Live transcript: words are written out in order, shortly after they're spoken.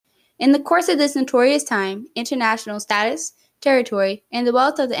In the course of this notorious time, international status, territory, and the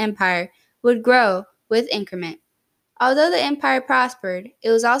wealth of the empire would grow with increment. Although the empire prospered, it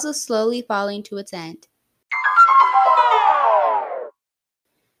was also slowly falling to its end.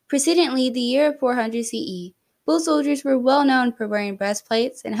 Precedently, the year of 400 CE, foot soldiers were well known for wearing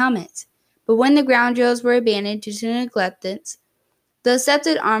breastplates and helmets, but when the ground drills were abandoned due to neglectance, the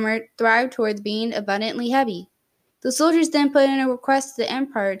accepted armor thrived towards being abundantly heavy. The soldiers then put in a request to the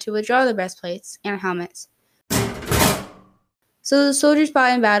emperor to withdraw the breastplates and helmets. So the soldiers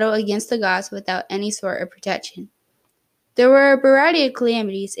fought in battle against the Goths without any sort of protection. There were a variety of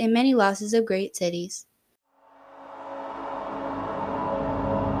calamities and many losses of great cities.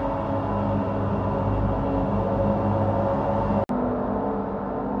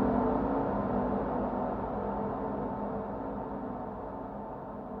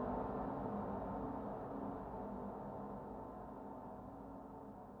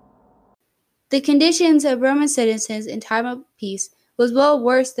 The conditions of Roman citizens in time of peace was well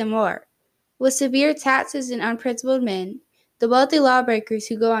worse than war. With severe taxes and unprincipled men, the wealthy lawbreakers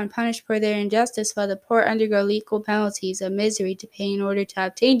who go unpunished for their injustice while the poor undergo legal penalties of misery to pay in order to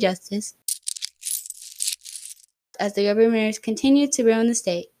obtain justice, as the governors continued to ruin the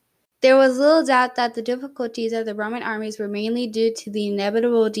state. There was little doubt that the difficulties of the Roman armies were mainly due to the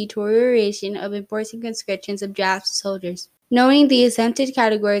inevitable deterioration of enforcing conscriptions of drafts of soldiers. Knowing the exempted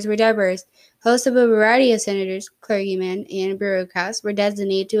categories were diverse, hosts of a variety of senators, clergymen, and bureaucrats were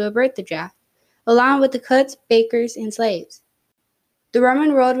designated to avert the draft, along with the cooks, bakers, and slaves. The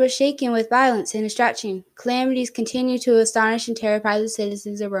Roman world was shaken with violence and destruction. Calamities continued to astonish and terrify the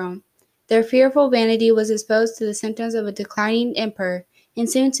citizens of Rome. Their fearful vanity was exposed to the symptoms of a declining emperor, and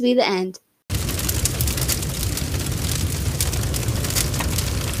soon to be the end.